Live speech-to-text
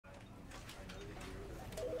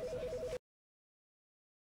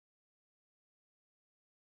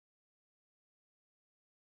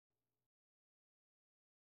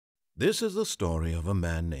This is the story of a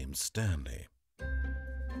man named Stanley.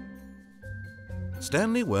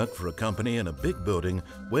 Stanley worked for a company in a big building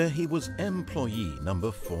where he was employee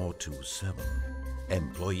number 427.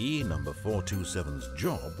 Employee number 427's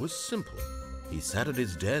job was simple. He sat at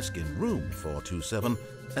his desk in room 427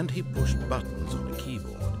 and he pushed buttons on a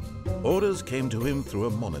keyboard. Orders came to him through a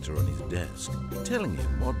monitor on his desk, telling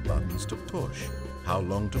him what buttons to push, how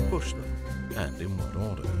long to push them, and in what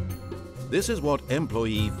order. This is what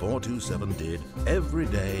employee 427 did every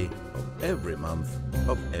day of every month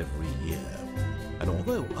of every year. And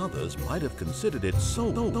although others might have considered it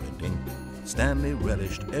soul-bending, Stanley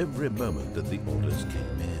relished every moment that the orders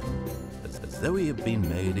came in, as though he had been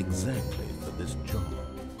made exactly for this job.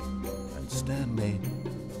 And Stanley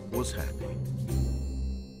was happy.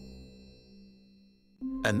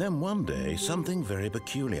 And then one day, something very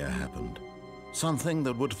peculiar happened. Something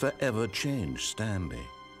that would forever change Stanley.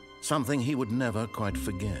 Something he would never quite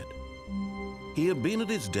forget. He had been at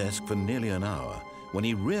his desk for nearly an hour when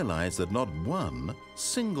he realized that not one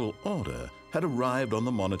single order had arrived on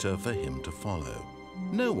the monitor for him to follow.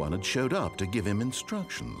 No one had showed up to give him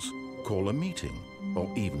instructions, call a meeting, or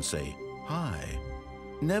even say hi.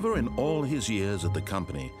 Never in all his years at the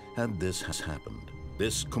company had this happened,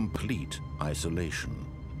 this complete isolation.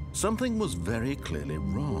 Something was very clearly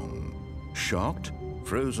wrong. Shocked,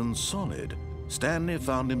 frozen solid, Stanley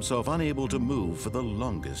found himself unable to move for the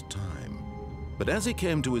longest time. But as he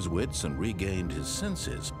came to his wits and regained his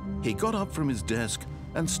senses, he got up from his desk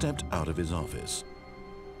and stepped out of his office.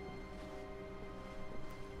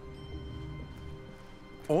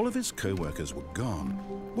 All of his co-workers were gone.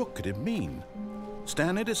 What could it mean?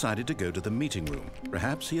 Stanley decided to go to the meeting room.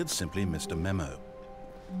 Perhaps he had simply missed a memo.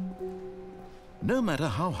 No matter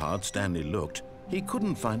how hard Stanley looked, he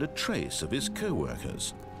couldn't find a trace of his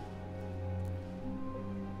co-workers.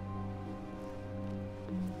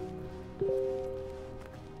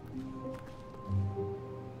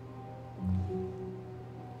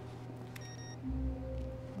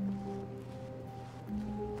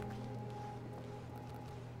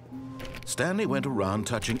 Stanley went around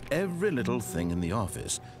touching every little thing in the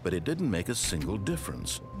office, but it didn't make a single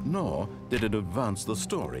difference, nor did it advance the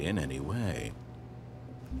story in any way.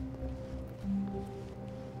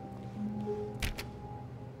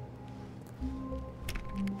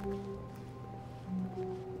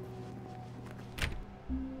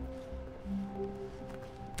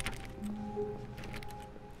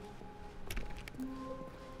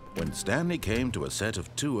 When Stanley came to a set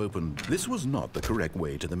of two open, this was not the correct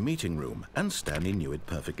way to the meeting room, and Stanley knew it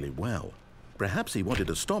perfectly well. Perhaps he wanted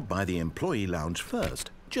to stop by the employee lounge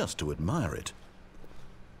first, just to admire it.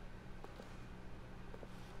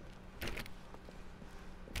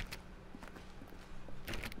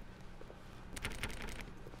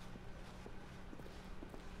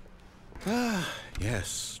 Ah,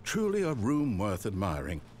 yes, truly a room worth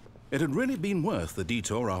admiring. It had really been worth the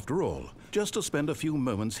detour after all, just to spend a few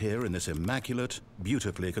moments here in this immaculate,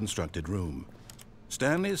 beautifully constructed room.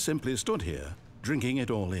 Stanley simply stood here, drinking it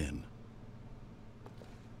all in.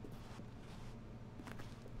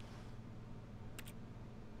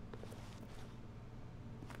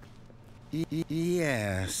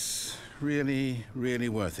 Yes, really, really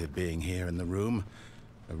worth it being here in the room.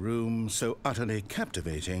 A room so utterly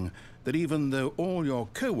captivating that even though all your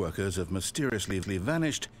co-workers have mysteriously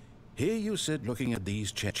vanished, here you sit looking at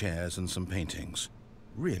these chairs and some paintings.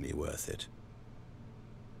 Really worth it.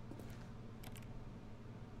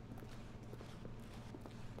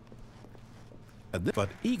 But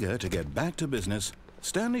eager to get back to business,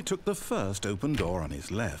 Stanley took the first open door on his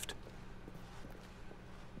left.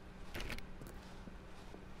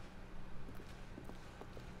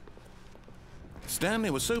 Stanley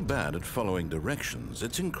was so bad at following directions,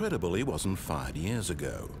 it's incredible he wasn't fired years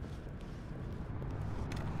ago.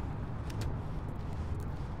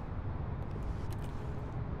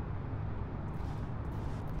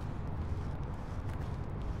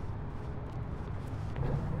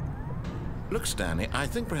 Look, Stanley, I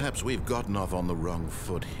think perhaps we've gotten off on the wrong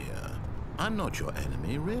foot here. I'm not your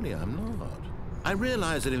enemy, really, I'm not. I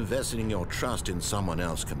realize that investing your trust in someone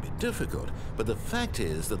else can be difficult, but the fact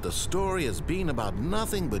is that the story has been about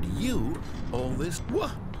nothing but you all this...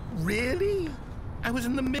 What? Really? I was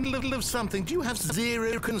in the middle of something. Do you have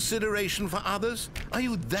zero consideration for others? Are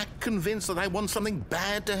you that convinced that I want something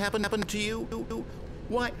bad to happen to you?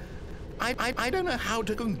 Why... I don't know how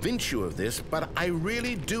to convince you of this, but I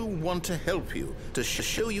really do want to help you, to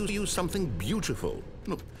show you something beautiful.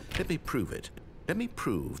 Look, let me prove it. Let me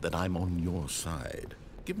prove that I'm on your side.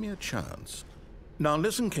 Give me a chance. Now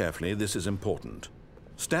listen carefully, this is important.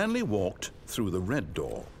 Stanley walked through the red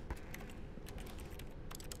door.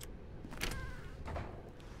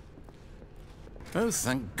 Oh,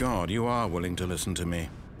 thank God you are willing to listen to me.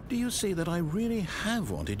 Do you see that I really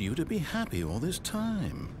have wanted you to be happy all this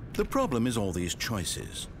time? The problem is all these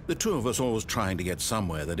choices. The two of us always trying to get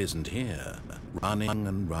somewhere that isn't here. Running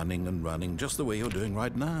and running and running, just the way you're doing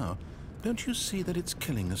right now. Don't you see that it's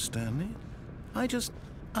killing us, Stanley? I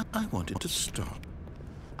wanted to stop.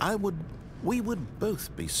 We would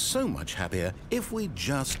both be so much happier if we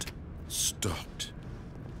just stopped.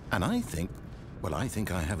 And I think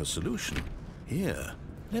I have a solution. Here,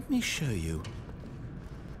 let me show you.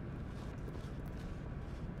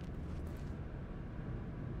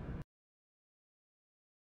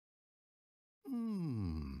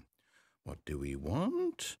 What do we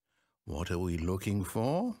want? What are we looking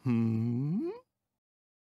for?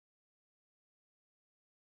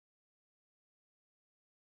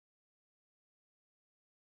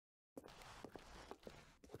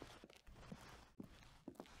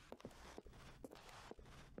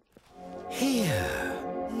 Here.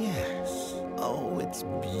 Yes. Oh, it's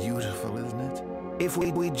beautiful, isn't it? If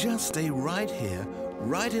we just stay right here,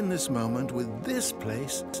 right in this moment with this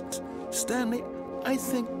place, Stanley, I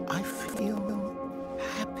think I feel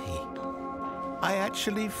happy. I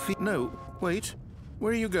actually feel... No, wait.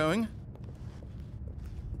 Where are you going?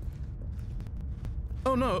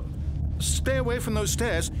 Oh, no. Stay away from those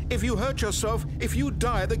stairs. If you hurt yourself, if you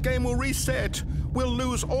die, the game will reset. We'll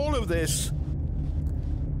lose all of this.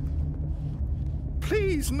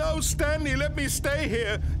 Please, no, Stanley, let me stay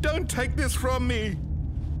here. Don't take this from me.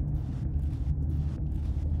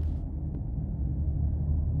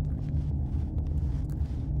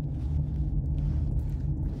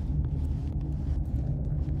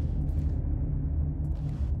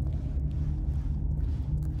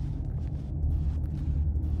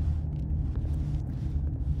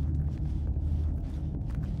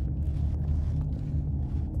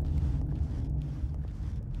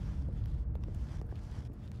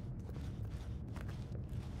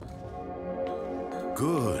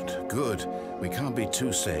 Good, good. We can't be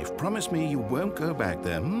too safe. Promise me you won't go back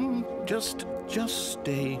there. Just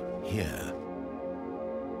stay here.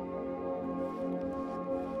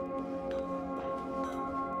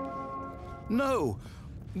 No!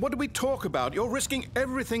 What did we talk about? You're risking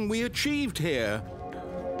everything we achieved here.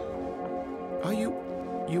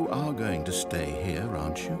 You are going to stay here,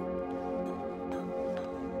 aren't you?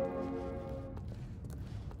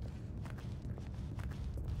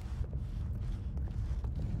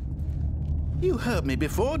 You heard me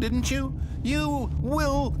before, didn't you? You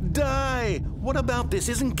will die! What about this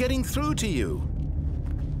isn't getting through to you?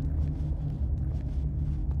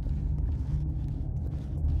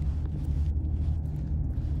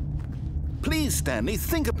 Please, Stanley,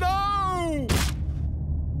 think of... No!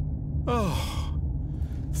 Oh,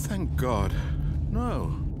 thank God.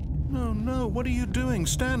 No. No, no, what are you doing,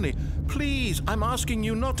 Stanley? Please, I'm asking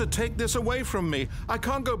you not to take this away from me. I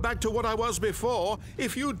can't go back to what I was before.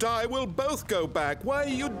 If you die, we'll both go back. Why are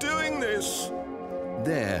you doing this?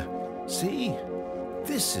 There. See?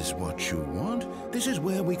 This is what you want. This is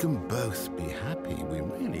where we can both be happy. We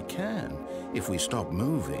really can. If we stop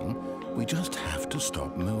moving, we just have to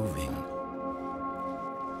stop moving.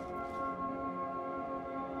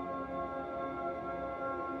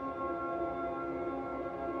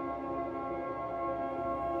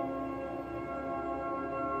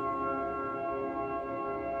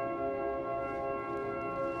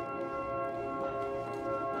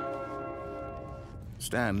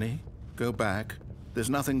 Stanley, go back. There's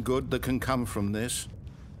nothing good that can come from this.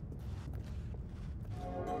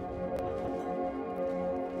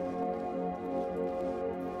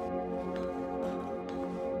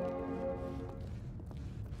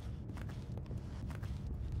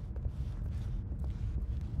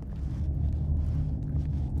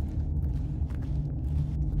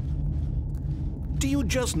 Do you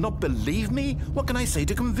just not believe me? What can I say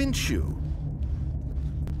to convince you?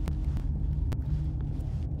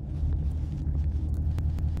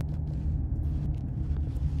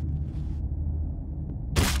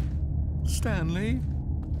 Stanley,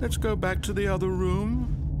 let's go back to the other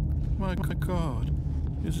room. My God,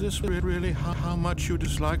 is this really how much you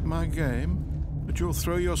dislike my game? That you'll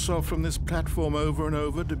throw yourself from this platform over and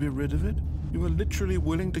over to be rid of it? You are literally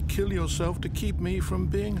willing to kill yourself to keep me from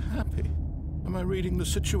being happy. Am I reading the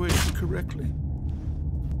situation correctly?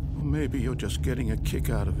 Or maybe you're just getting a kick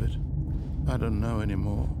out of it. I don't know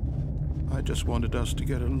anymore. I just wanted us to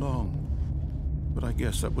get along. But I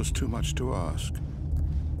guess that was too much to ask.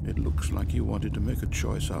 It looks like you wanted to make a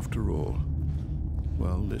choice after all.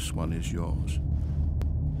 Well, this one is yours.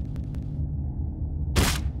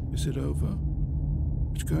 Is it over?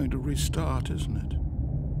 It's going to restart, isn't it?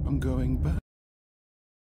 I'm going back.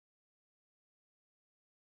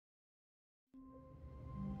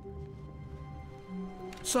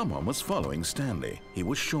 Someone was following Stanley. He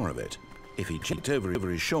was sure of it. If he cheeked over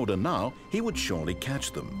his shoulder now, he would surely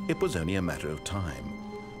catch them. It was only a matter of time.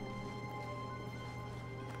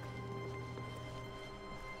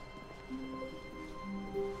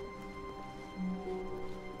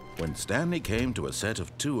 When Stanley came to a set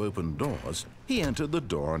of 2 open doors, he entered the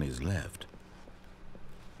door on his left.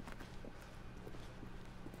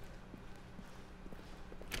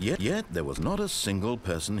 Yet there was not a single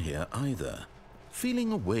person here either.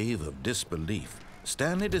 Feeling a wave of disbelief,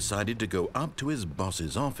 Stanley decided to go up to his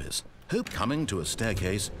boss's office. Coming to a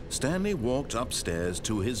staircase, Stanley walked upstairs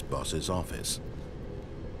to his boss's office.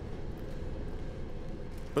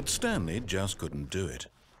 But Stanley just couldn't do it.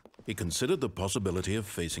 He considered the possibility of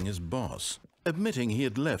facing his boss. Admitting he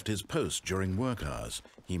had left his post during work hours,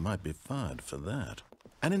 he might be fired for that.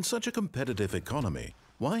 And in such a competitive economy,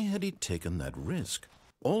 why had he taken that risk?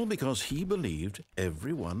 All because he believed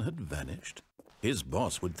everyone had vanished? His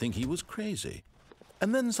boss would think he was crazy.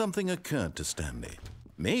 And then something occurred to Stanley.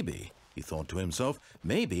 Maybe, he thought to himself,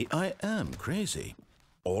 maybe I am crazy.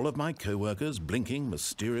 All of my co-workers blinking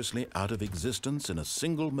mysteriously out of existence in a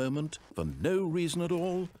single moment for no reason at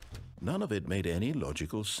all? None of it made any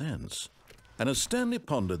logical sense. And as Stanley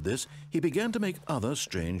pondered this, he began to make other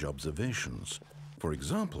strange observations. For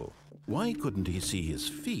example, why couldn't he see his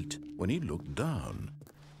feet when he looked down?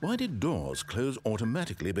 Why did doors close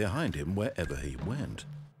automatically behind him wherever he went?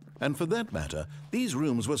 And for that matter, these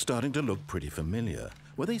rooms were starting to look pretty familiar.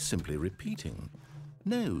 Were they simply repeating?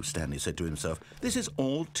 No, Stanley said to himself, this is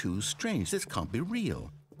all too strange. This can't be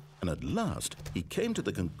real. And at last, he came to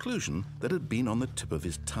the conclusion that had been on the tip of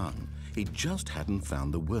his tongue. He just hadn't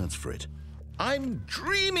found the words for it. I'm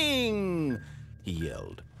dreaming, he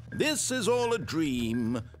yelled. This is all a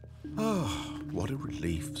dream. Oh, what a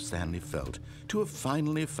relief Stanley felt to have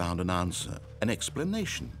finally found an answer, an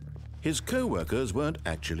explanation. His co-workers weren't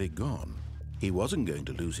actually gone. He wasn't going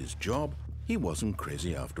to lose his job. He wasn't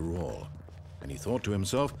crazy after all. And he thought to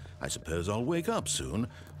himself, I suppose I'll wake up soon.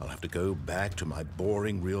 I'll have to go back to my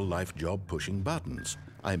boring real-life job pushing buttons.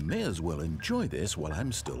 I may as well enjoy this while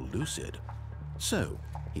I'm still lucid. So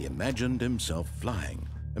he imagined himself flying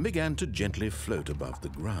and began to gently float above the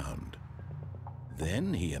ground.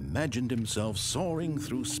 Then he imagined himself soaring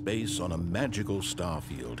through space on a magical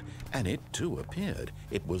starfield, and it too appeared.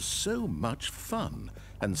 It was so much fun,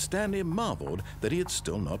 and Stanley marveled that he had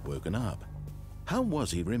still not woken up. How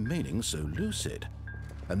was he remaining so lucid?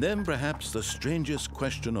 And then perhaps the strangest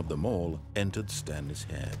question of them all entered Stanley's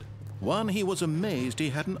head. One he was amazed he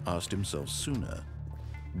hadn't asked himself sooner.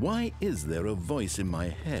 Why is there a voice in my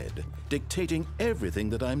head dictating everything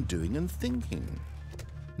that I'm doing and thinking?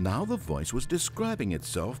 Now the voice was describing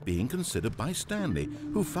itself being considered by Stanley,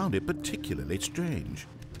 who found it particularly strange.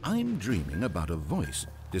 I'm dreaming about a voice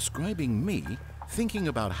describing me, thinking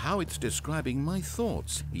about how it's describing my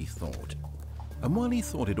thoughts, he thought. And while he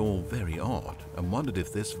thought it all very odd and wondered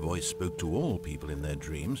if this voice spoke to all people in their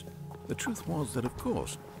dreams, the truth was that, of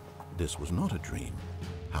course, this was not a dream.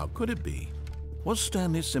 How could it be? Was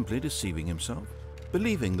Stanley simply deceiving himself,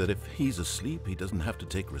 believing that if he's asleep, he doesn't have to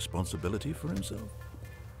take responsibility for himself?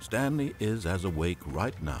 Stanley is as awake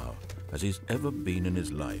right now as he's ever been in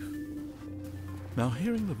his life. Now,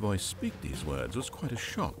 hearing the voice speak these words was quite a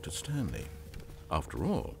shock to Stanley. After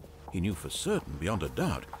all, he knew for certain, beyond a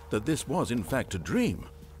doubt, that this was in fact a dream.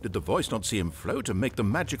 Did the voice not see him float and make the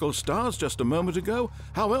magical stars just a moment ago?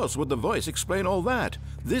 How else would the voice explain all that?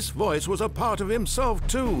 This voice was a part of himself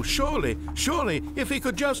too. Surely, if he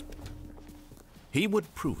could just... He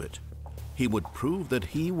would prove it. He would prove that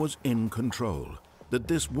he was in control, that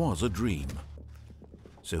this was a dream.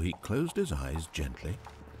 So he closed his eyes gently,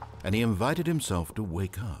 and he invited himself to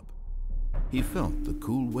wake up. He felt the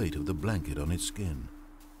cool weight of the blanket on his skin,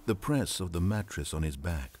 the press of the mattress on his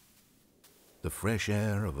back, the fresh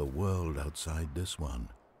air of a world outside this one.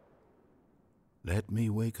 Let me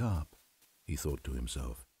wake up, he thought to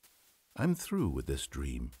himself. I'm through with this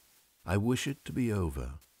dream. I wish it to be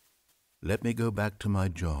over. Let me go back to my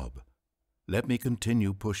job. Let me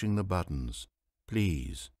continue pushing the buttons.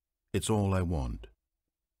 Please, it's all I want.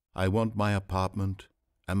 I want my apartment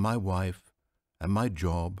and my wife and my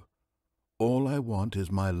job. All I want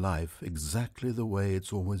is my life exactly the way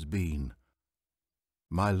it's always been.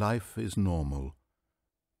 My life is normal.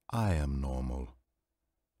 I am normal.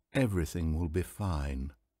 Everything will be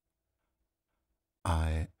fine.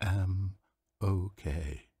 I am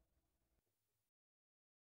okay.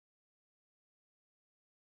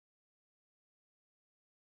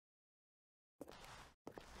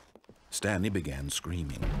 Stanley began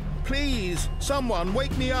screaming. "Please, someone,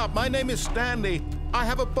 wake me up. My name is Stanley. I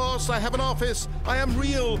have a boss. I have an office. I am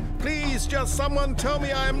real. Please, just someone tell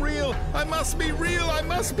me I am real. I must be real. I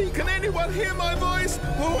must be. Can anyone hear my voice?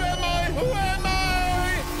 Who am I? Who am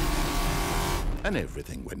I?" And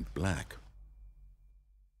everything went black.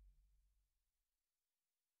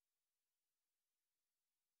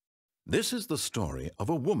 This is the story of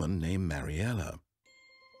a woman named Mariella.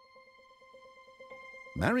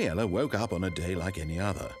 Mariella woke up on a day like any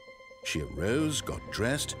other. She arose, got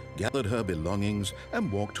dressed, gathered her belongings,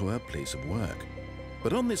 and walked to her place of work.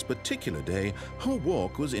 But on this particular day, her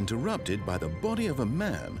walk was interrupted by the body of a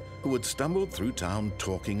man who had stumbled through town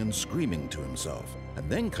talking and screaming to himself, and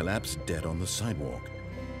then collapsed dead on the sidewalk.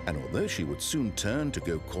 And although she would soon turn to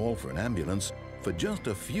go call for an ambulance, for just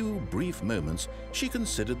a few brief moments she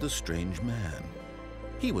considered the strange man.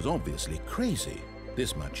 He was obviously crazy,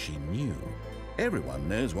 this much she knew. Everyone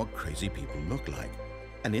knows what crazy people look like.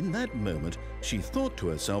 And in that moment, she thought to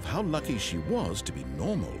herself how lucky she was to be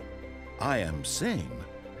normal. I am sane.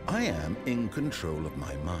 I am in control of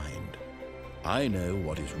my mind. I know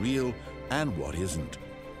what is real and what isn't.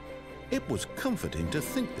 It was comforting to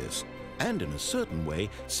think this, and in a certain way,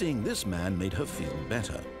 seeing this man made her feel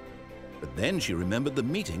better. But then she remembered the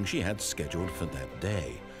meeting she had scheduled for that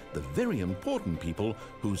day, the very important people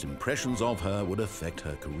whose impressions of her would affect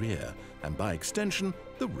her career, and by extension,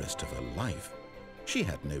 the rest of her life. She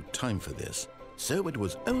had no time for this, so it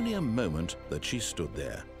was only a moment that she stood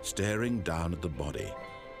there, staring down at the body.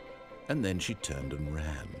 And then she turned and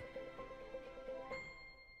ran.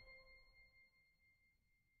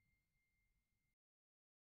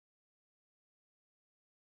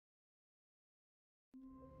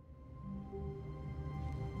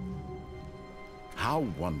 How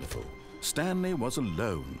wonderful! Stanley was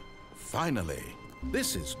alone. Finally!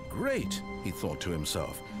 This is great, he thought to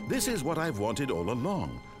himself. This is what I've wanted all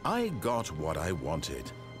along. I got what I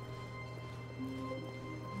wanted.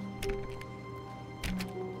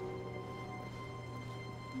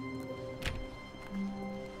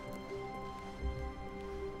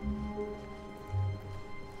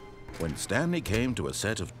 When Stanley came to a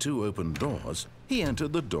set of 2 open doors, he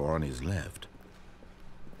entered the door on his left.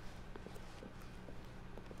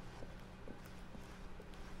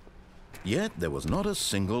 Yet there was not a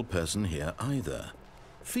single person here either.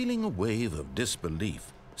 Feeling a wave of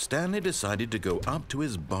disbelief, Stanley decided to go up to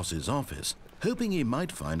his boss's office, hoping he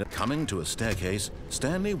might find it. Coming to a staircase,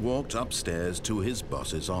 Stanley walked upstairs to his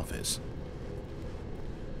boss's office.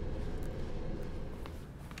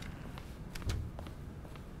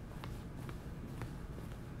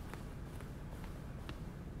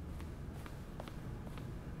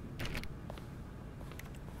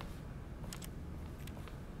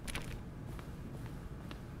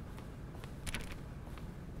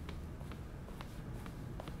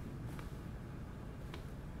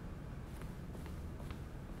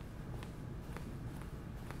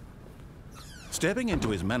 Stepping into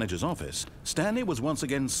his manager's office, Stanley was once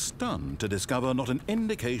again stunned to discover not an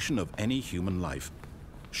indication of any human life.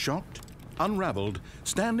 Shocked, unraveled,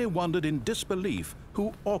 Stanley wondered in disbelief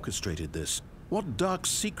who orchestrated this, what dark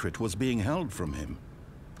secret was being held from him.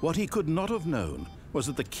 What he could not have known was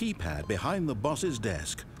that the keypad behind the boss's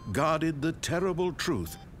desk guarded the terrible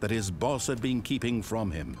truth that his boss had been keeping from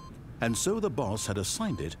him. And so the boss had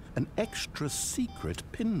assigned it an extra secret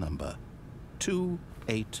PIN number,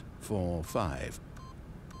 2845.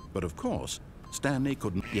 But of course, Stanley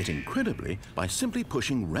couldn't. Yet incredibly, by simply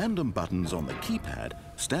pushing random buttons on the keypad,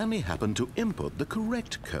 Stanley happened to input the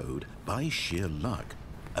correct code by sheer luck.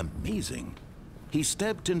 Amazing. He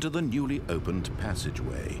stepped into the newly opened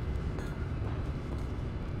passageway.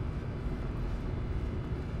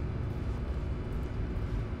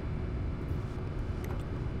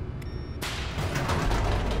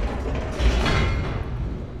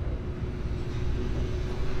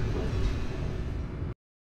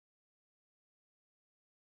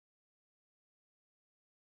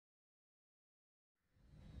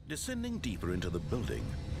 Descending deeper into the building,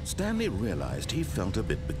 Stanley realized he felt a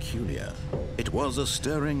bit peculiar. It was a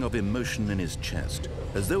stirring of emotion in his chest,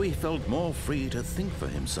 as though he felt more free to think for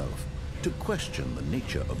himself, to question the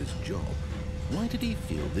nature of his job. Why did he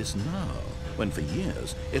feel this now, when for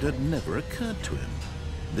years it had never occurred to him?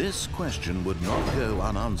 This question would not go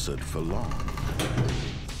unanswered for long.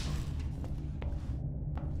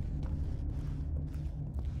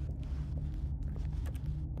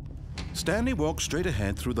 Stanley walked straight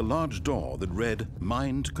ahead through the large door that read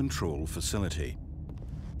Mind Control Facility.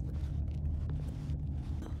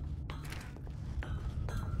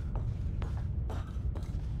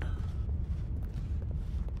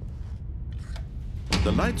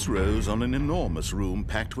 The lights rose on an enormous room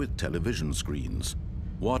packed with television screens.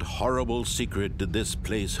 What horrible secret did this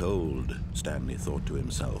place hold? Stanley thought to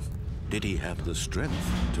himself. Did he have the strength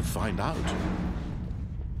to find out?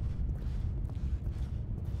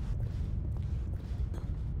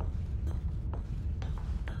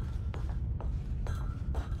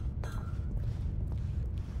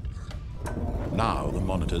 Now the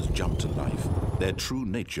monitors jumped to life, their true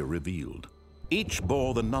nature revealed. Each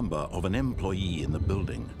bore the number of an employee in the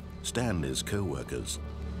building, Stanley's co-workers.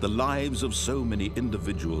 The lives of so many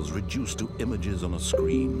individuals reduced to images on a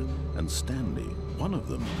screen, and Stanley, one of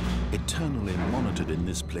them, eternally monitored in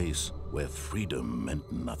this place where freedom meant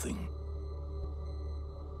nothing.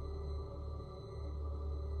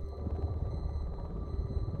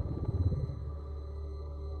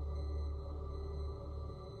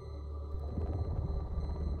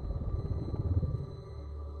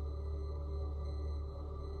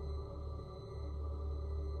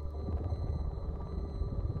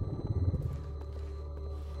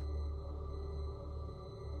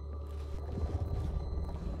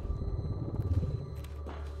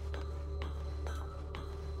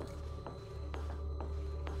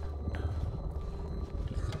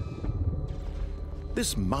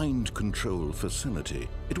 This mind control facility,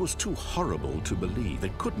 it was too horrible to believe.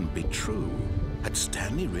 It couldn't be true. Had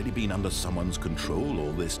Stanley really been under someone's control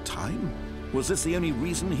all this time? Was this the only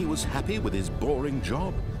reason he was happy with his boring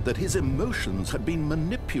job? That his emotions had been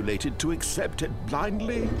manipulated to accept it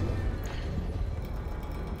blindly?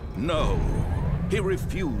 No, he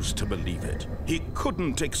refused to believe it. He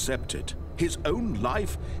couldn't accept it. His own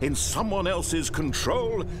life in someone else's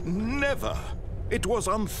control? Never! It was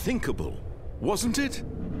unthinkable. Wasn't it?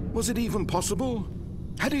 Was it even possible?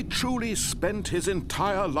 Had he truly spent his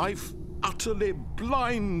entire life utterly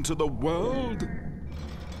blind to the world?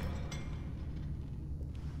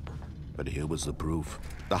 But here was the proof,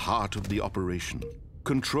 the heart of the operation.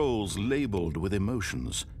 Controls labeled with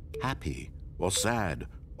emotions, happy or sad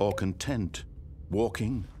or content.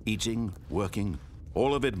 Walking, eating, working,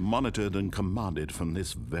 all of it monitored and commanded from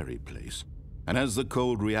this very place. And as the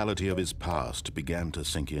cold reality of his past began to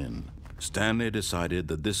sink in, Stanley decided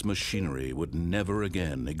that this machinery would never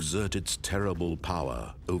again exert its terrible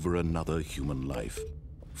power over another human life,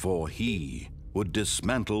 for he would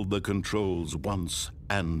dismantle the controls once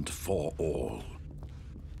and for all.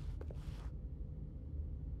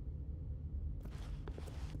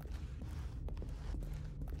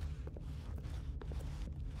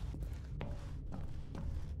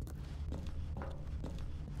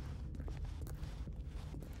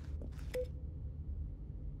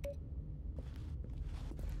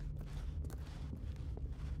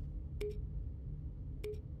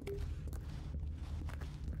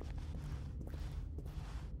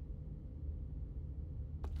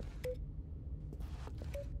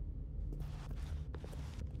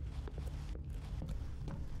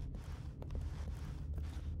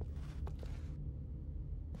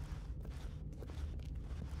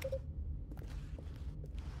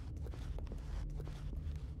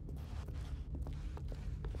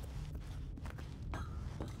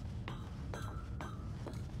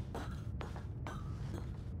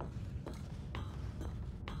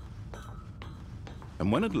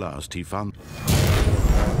 And when at last he found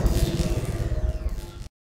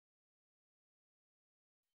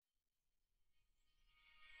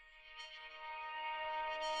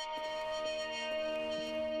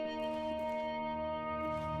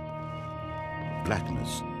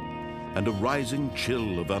blackness and a rising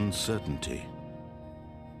chill of uncertainty.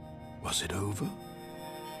 Was it over?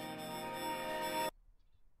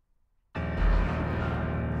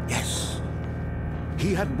 Yes,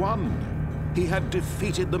 he had won. He had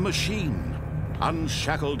defeated the machine,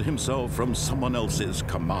 unshackled himself from someone else's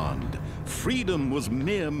command. Freedom was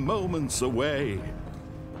mere moments away.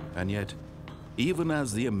 And yet, even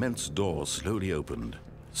as the immense door slowly opened,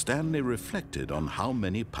 Stanley reflected on how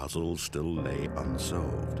many puzzles still lay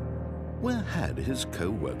unsolved. Where had his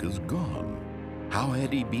co-workers gone? How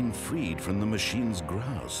had he been freed from the machine's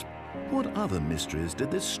grasp? What other mysteries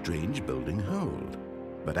did this strange building hold?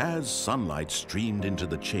 But as sunlight streamed into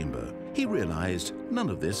the chamber, he realized none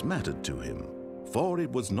of this mattered to him, for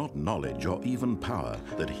it was not knowledge or even power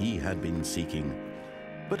that he had been seeking,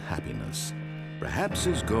 but happiness. Perhaps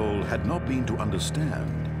his goal had not been to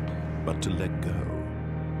understand, but to let go.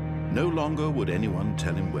 No longer would anyone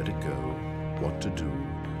tell him where to go, what to do,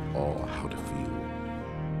 or how to feel.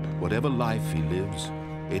 Whatever life he lives,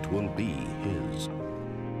 it will be his.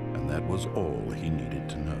 And that was all he needed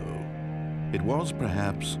to know. It was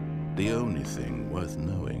perhaps the only thing worth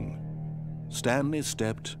knowing. Stanley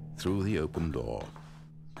stepped through the open door.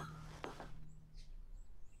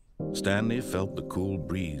 Stanley felt the cool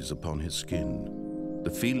breeze upon his skin, the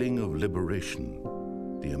feeling of liberation,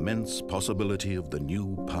 the immense possibility of the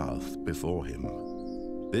new path before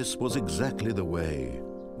him. This was exactly the way,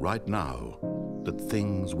 right now, that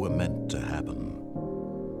things were meant to happen.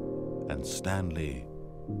 And Stanley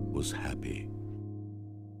was happy.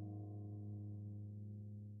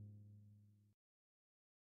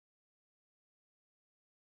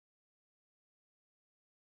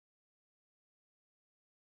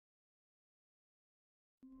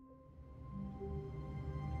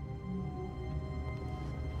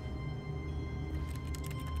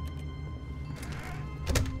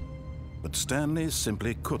 But Stanley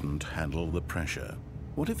simply couldn't handle the pressure.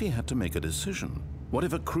 What if he had to make a decision? What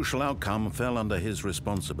if a crucial outcome fell under his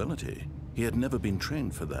responsibility? He had never been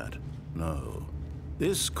trained for that. No.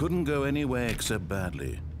 This couldn't go any way except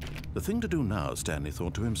badly. The thing to do now, Stanley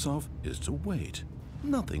thought to himself, is to wait.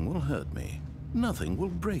 Nothing will hurt me. Nothing will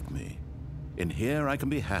break me. In here I can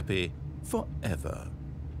be happy forever.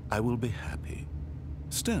 I will be happy.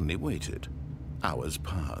 Stanley waited. Hours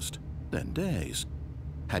passed, then days.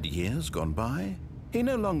 Had years gone by? He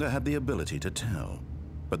no longer had the ability to tell.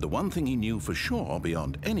 But the one thing he knew for sure,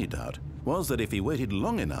 beyond any doubt, was that if he waited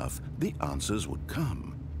long enough, the answers would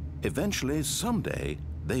come. Eventually, someday,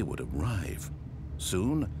 they would arrive.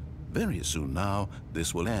 Soon, very soon now,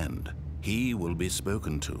 this will end. He will be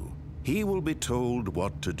spoken to. He will be told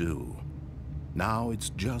what to do. Now it's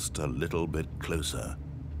just a little bit closer.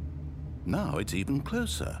 Now it's even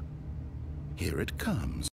closer. Here it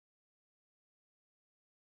comes.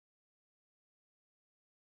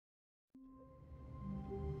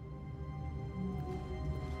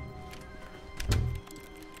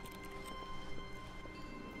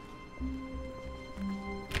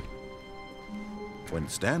 When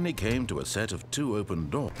Stanley came to a set of 2 open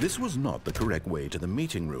doors, this was not the correct way to the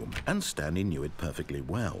meeting room, and Stanley knew it perfectly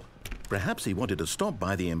well. Perhaps he wanted to stop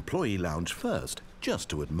by the employee lounge first, just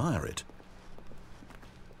to admire it.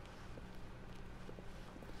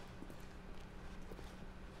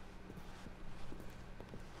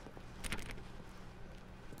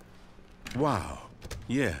 Wow,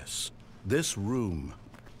 yes, this room.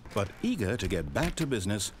 But eager to get back to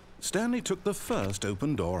business, Stanley took the first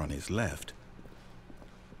open door on his left.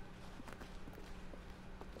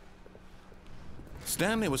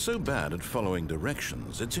 Stanley was so bad at following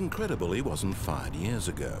directions, it's incredible he wasn't fired years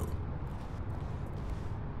ago.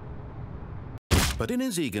 But in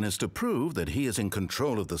his eagerness to prove that he is in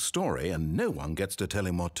control of the story and no one gets to tell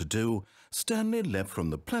him what to do, Stanley leapt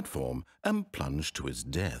from the platform and plunged to his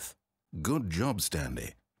death. Good job,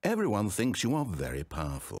 Stanley. Everyone thinks you are very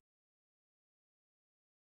powerful.